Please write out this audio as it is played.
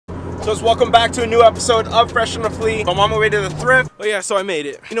So welcome back to a new episode of Fresh on the Fleet. I'm on my way to the thrift. Oh yeah, so I made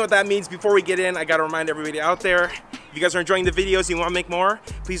it. You know what that means. Before we get in, I gotta remind everybody out there, if you guys are enjoying the videos and you want to make more,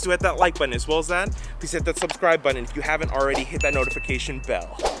 please do hit that like button. As well as that, please hit that subscribe button. If you haven't already, hit that notification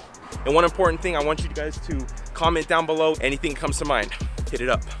bell. And one important thing, I want you guys to comment down below anything that comes to mind. Hit it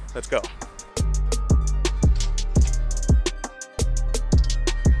up. Let's go.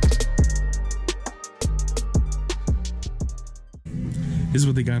 This is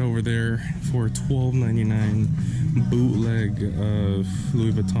what they got over there for $12.99 bootleg of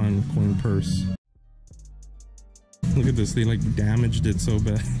Louis Vuitton coin purse. Look at this, they like damaged it so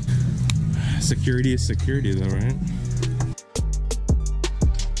bad. Security is security though, right?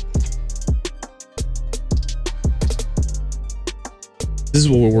 This is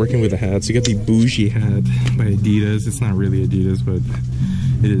what we're working with the hats. You got the bougie hat by Adidas. It's not really Adidas, but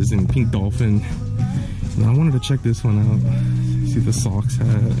it is in pink dolphin. And I wanted to check this one out. See the socks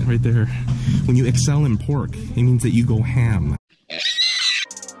hat right there. When you excel in pork, it means that you go ham.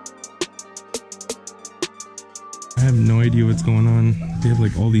 I have no idea what's going on. They have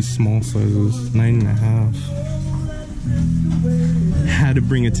like all these small sizes, 9.5. Had to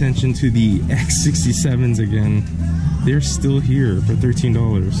bring attention to the X67s again. They're still here for $13.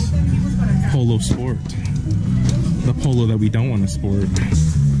 Polo Sport. The polo that we don't want to sport.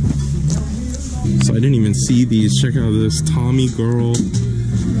 So I didn't even see these. Check out this Tommy girl,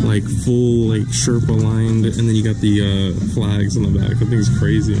 like full like Sherpa lined, and then you got the flags on the back. That thing's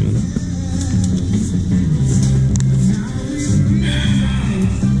crazy, man.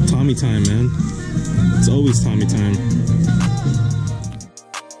 Tommy time, man. It's always Tommy time.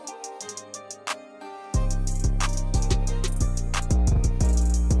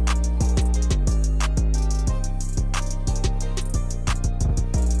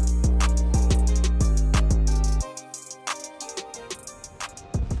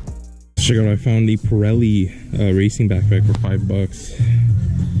 Check out, I found the Pirelli racing backpack for $5.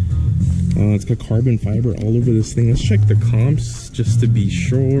 It's got carbon fiber all over this thing. Let's check the comps just to be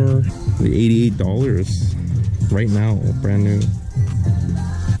sure. Like $88 right now, brand new.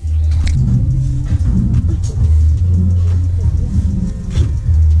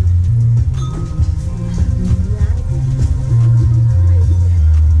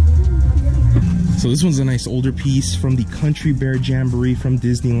 So this one's a nice older piece from the Country Bear Jamboree from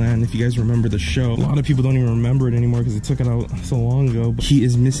Disneyland. If you guys remember the show, a lot of people don't even remember it anymore because they took it out so long ago. But he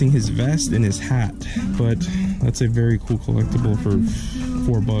is missing his vest and his hat, but that's a very cool collectible for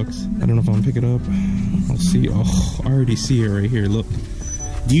 $4. I don't know if I'm gonna pick it up. I'll see. Oh, I already see it right here. Look,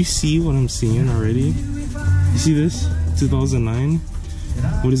 do you see what I'm seeing already? You see this? 2009.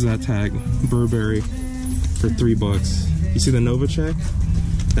 What is that tag? Burberry for $3. You see the Nova check?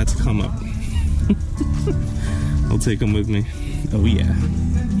 That's come up. I'll take them with me. Oh yeah.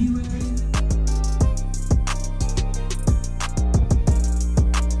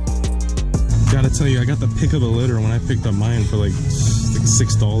 Gotta tell you, I got the pick of the litter when I picked up mine for like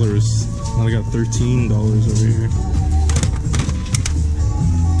 $6. Now I got $13 over here.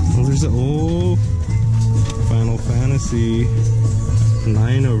 Oh, there's oh, Final Fantasy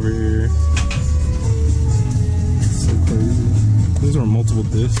 9 over here. So crazy. These are multiple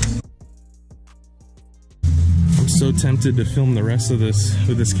discs. So tempted to film the rest of this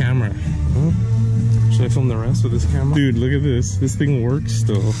with this camera. Huh? Should I film the rest with this camera? Dude, look at this. This thing works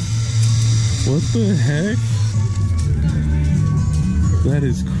still. What the heck? That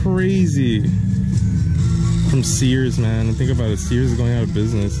is crazy. From Sears, man. Think about it. Sears is going out of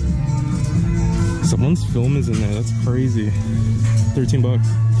business. Someone's film is in there. That's crazy. $13.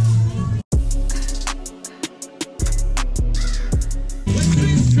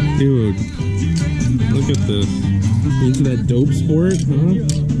 Dude, look at this. Into that dope sport, huh?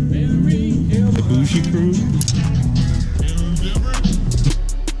 The bougie crew.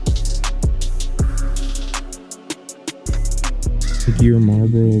 Gear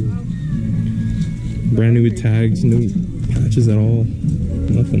Marlboro. Brand new with tags, no patches at all.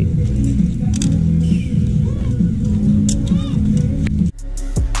 Nothing.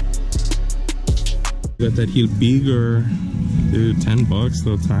 Got that heel bigger. Dude, $10,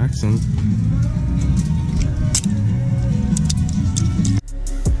 they'll tax them.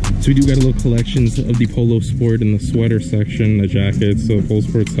 So we do got a little collections of the Polo Sport in the sweater section, the jackets. So Polo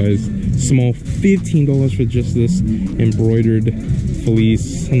Sport size small, $15 for just this embroidered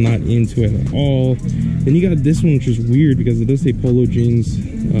fleece. I'm not into it at all. Then you got this one, which is weird because it does say Polo Jeans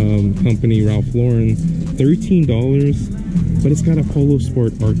Company, Ralph Lauren, $13, but it's got a Polo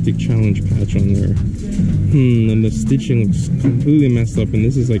Sport Arctic Challenge patch on there. And the stitching looks completely messed up, and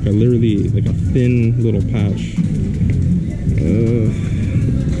this is like a literally like a thin little patch.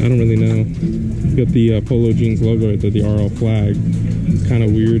 I don't really know. You got the Polo jeans logo right there, the RL flag. It's kind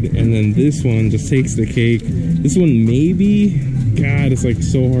of weird. And then this one just takes the cake. This one maybe, God, it's like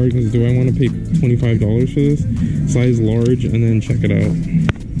so hard because do I want to pay $25 for this? Size large, and then check it out.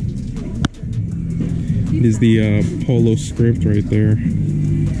 It is the Polo script right there.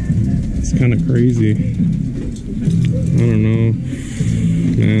 It's kind of crazy. I don't know.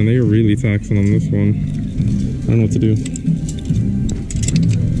 Man, they are really taxing on this one. I don't know what to do.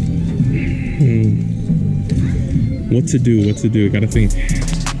 What to do? I gotta think.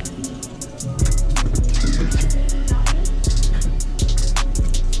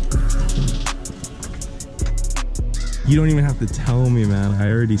 You don't even have to tell me, man. I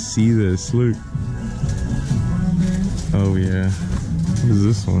already see this. Look. Oh yeah. What is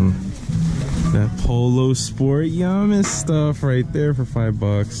this one? That Polo Sport Yamas stuff right there for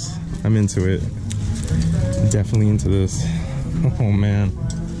 $5. I'm into it. Definitely into this. Oh man.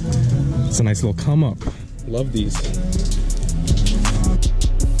 It's a nice little come up. Love these.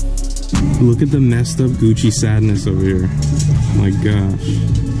 Look at the messed up Gucci sadness over here. My gosh.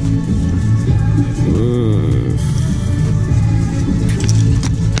 Ugh.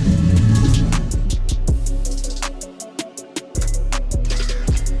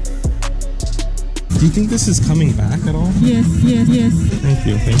 Do you think this is coming back at all? Yes. Thank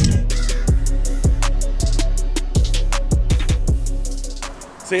you.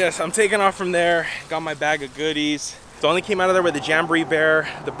 So yes, I'm taking off from there. Got my bag of goodies. So I only came out of there with the Jamboree bear,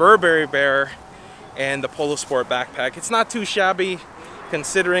 the Burberry bear, and the Polo Sport backpack. It's not too shabby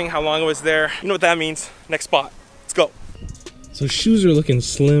considering how long I was there. You know what that means. Next spot. Let's go. So shoes are looking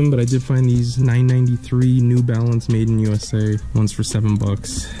slim, but I did find these $9.93 New Balance made in USA. One's for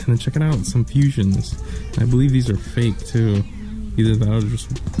 $7. And then check it out, some Fusions. I believe these are fake too. Either that or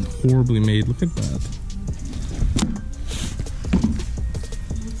just horribly made. Look at that.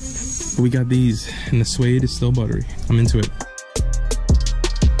 But we got these, and the suede is still buttery. I'm into it.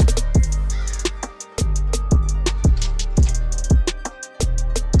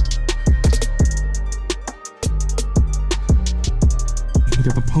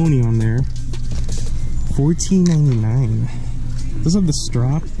 Got the pony on there. $14.99. Does it have the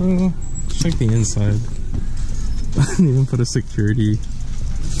strap though? Check the inside. I didn't even put a security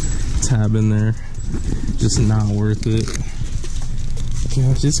tab in there. Just not worth it.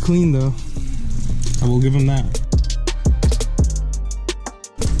 Yeah, it's just clean though. I will give him that.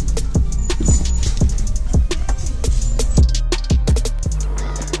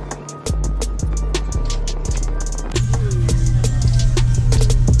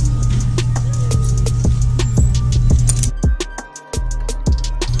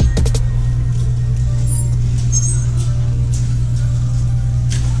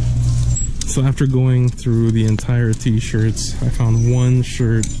 So after going through the entire t-shirts, I found one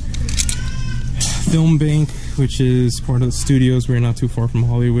shirt. Film Bank, which is part of the studios. We're not too far from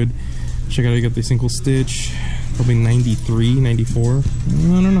Hollywood. Check out, I got the single stitch. Probably 93, 94. I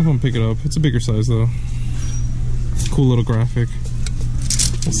don't know if I'm pick it up. It's a bigger size though. Cool little graphic.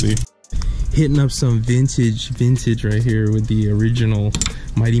 We'll see. Hitting up some vintage right here with the original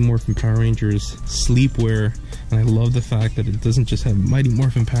Mighty Morphin Power Rangers sleepwear. And I love the fact that it doesn't just have Mighty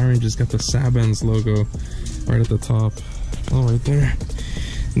Morphin Power Rangers, got the Saban's logo right at the top. Oh, right there.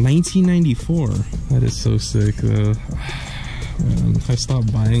 1994. That is so sick though. Man, I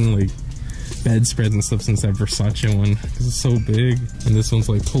stopped buying like bedspreads and stuff since that Versace one because it's so big. And this one's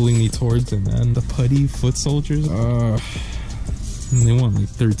like pulling me towards it, man. The putty foot soldiers. And they want like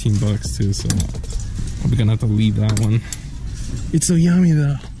 $13 too, so I'm gonna have to leave that one. It's so yummy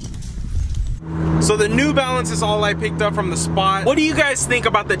though. So the New Balance is all I picked up from the spot. What do you guys think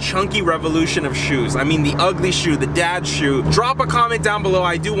about the chunky revolution of shoes? I mean, the ugly shoe, the dad shoe. Drop a comment down below,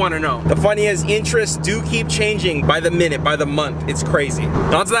 I do want to know. The funny is, interests do keep changing by the minute, by the month. It's crazy.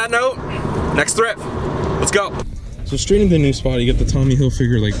 And on to that note, next thrift. Let's go. So straight into the new spot, you get the Tommy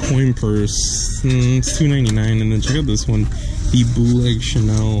Hilfiger like coin purse. It's $2.99, and then check out this one, the bootleg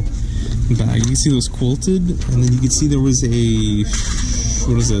Chanel bag. You can see those quilted, and then you can see there was a,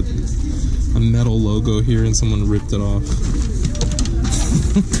 what is it? A metal logo here, and someone ripped it off.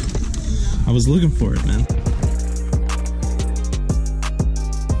 I was looking for it, man.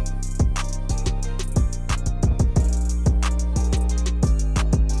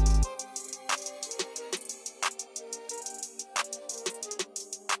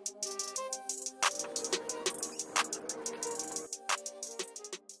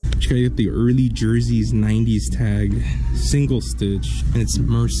 I get the early jerseys 90s tag, single stitch, and it's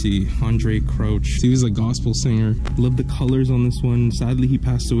Mercy, Andre Crouch. So he was a gospel singer. Love the colors on this one. Sadly, he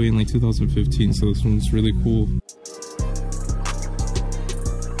passed away in like 2015, so this one's really cool.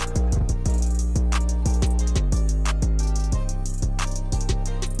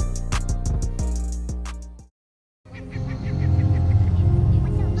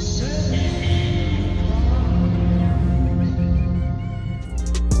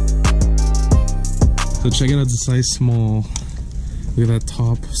 So check it out, it's a size small. Look at that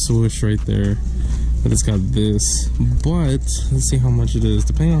top swoosh right there. But it's got this. But let's see how much it is.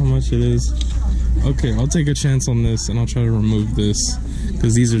 Depending on how much it is. Okay, I'll take a chance on this and I'll try to remove this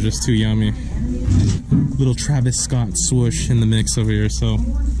because these are just too yummy. Little Travis Scott swoosh in the mix over here, so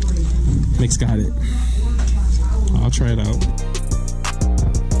Mick's got it. I'll try it out.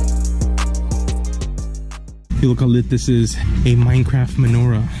 Hey, look how lit this is. A Minecraft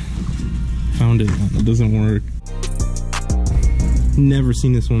menorah. Found it. It doesn't work. Never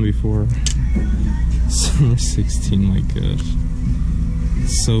seen this one before. Summer 16, my gosh.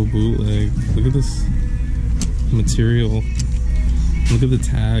 So bootleg. Look at this material. Look at the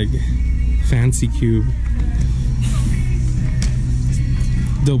tag. Fancy cube.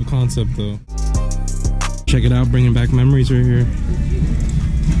 Dope concept though. Check it out, bringing back memories right here.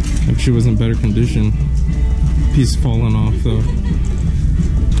 I wish it was in better condition. Piece falling off though.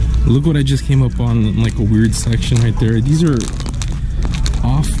 Look what I just came up on, like a weird section right there. These are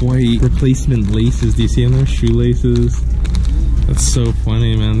off-white replacement laces. Do you see on there? Shoelaces. That's so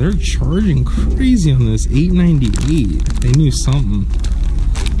funny, man. They're charging crazy on this. $8.98. They knew something.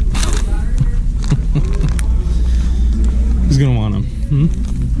 Who's gonna want them?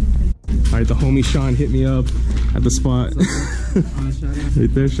 All right, the homie Sean hit me up at the spot.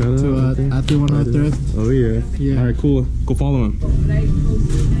 Right there, shout out. At the one out there. Oh yeah. All right, cool. Go follow him.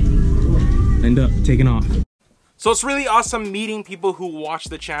 End up taking off. So it's really awesome meeting people who watch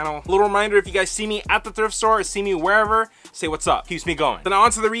the channel. A little reminder, if you guys see me at the thrift store or see me wherever, say what's up. Keeps me going. So now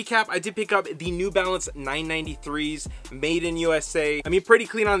on to the recap. I did pick up the New Balance 993s, made in USA. I mean, pretty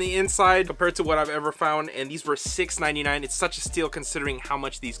clean on the inside compared to what I've ever found, and these were $6.99. It's such a steal considering how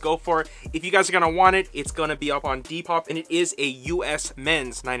much these go for. If you guys are gonna want it, it's gonna be up on Depop, and it is a US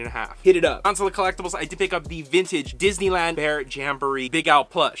men's 9.5. Hit it up. Onto the collectibles, I did pick up the vintage Disneyland Bear Jamboree Big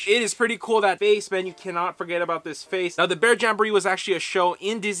Out plush. It is pretty cool, that face, man. You cannot forget about this face. Now the Bear Jamboree was actually a show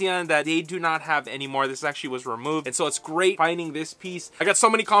in Disneyland that they do not have anymore. This actually was removed, and so it's great finding this piece. I got so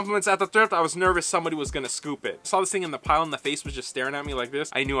many compliments at the thrift, I was nervous somebody was gonna scoop it. I saw this thing in the pile and the face was just staring at me like this.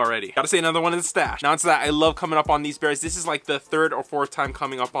 I knew already. Gotta say another one in the stash. Now into that, I love coming up on these bears. This is like the third or fourth time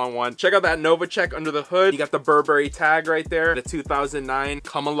coming up on one. Check out that Nova check under the hood. You got the Burberry tag right there. The 2009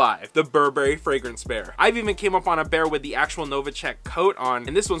 Come Alive, the Burberry fragrance bear. I've even came up on a bear with the actual Nova check coat on,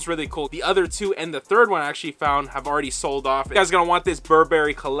 and this one's really cool. The other two and the third one I actually found have already sold off. If you guys are gonna want this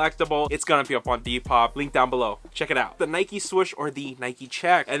Burberry collectible, it's gonna be up on Depop. Link down below. Check it out. The Nike swoosh or the Nike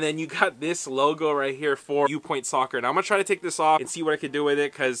check. And then you got this logo right here for U-Point Soccer. Now I'm gonna try to take this off and see what I can do with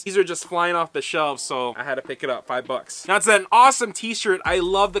it because these are just flying off the shelves, so I had to pick it up. $5. Now it's an awesome t-shirt. I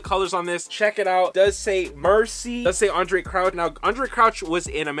love the colors on this. Check it out. It does say Mercy. It does say Andre Crouch. Now Andre Crouch was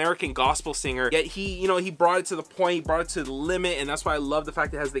an American gospel singer, yet he brought it to the point, he brought it to the limit, and that's why I love the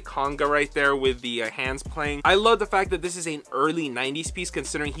fact it has the conga right there with the hands playing. I love the fact that this is an early 90s piece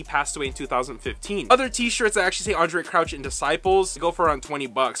considering he passed away in 2015. Other t-shirts that actually say Andre Crouch and Disciples go for around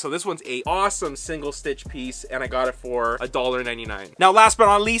 $20. So this one's a awesome single stitch piece and I got it for $1.99. Now last but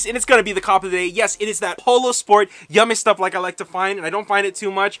not least, and it's gonna be the cop of the day, yes, it is that Polo Sport yummy stuff like I like to find, and I don't find it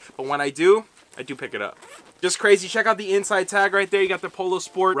too much, but when I do pick it up. Just crazy. Check out the inside tag right there. You got the Polo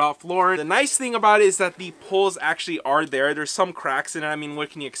Sport Ralph Lauren. The nice thing about it is that the pulls actually are there. There's some cracks in it. I mean,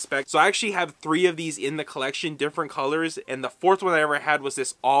 what can you expect? So I actually have 3 of these in the collection, different colors, and the 4th one I ever had was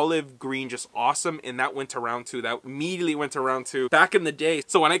this olive green, just awesome, and that went to round 2. That immediately went to round 2 back in the day.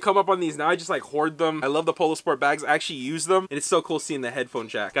 So when I come up on these now, I just like hoard them. I love the Polo Sport bags. I actually use them, and it's so cool seeing the headphone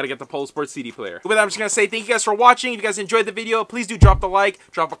jack. Gotta get the Polo Sport CD player. With that, I'm just gonna say thank you guys for watching. If you guys enjoyed the video, please do drop the like,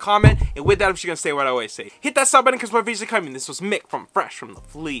 drop a comment, and with that, I'm just gonna say what I always say. Hit that sub button because more videos are coming. This was Mick from Fresh from the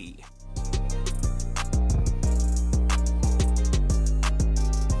Flea.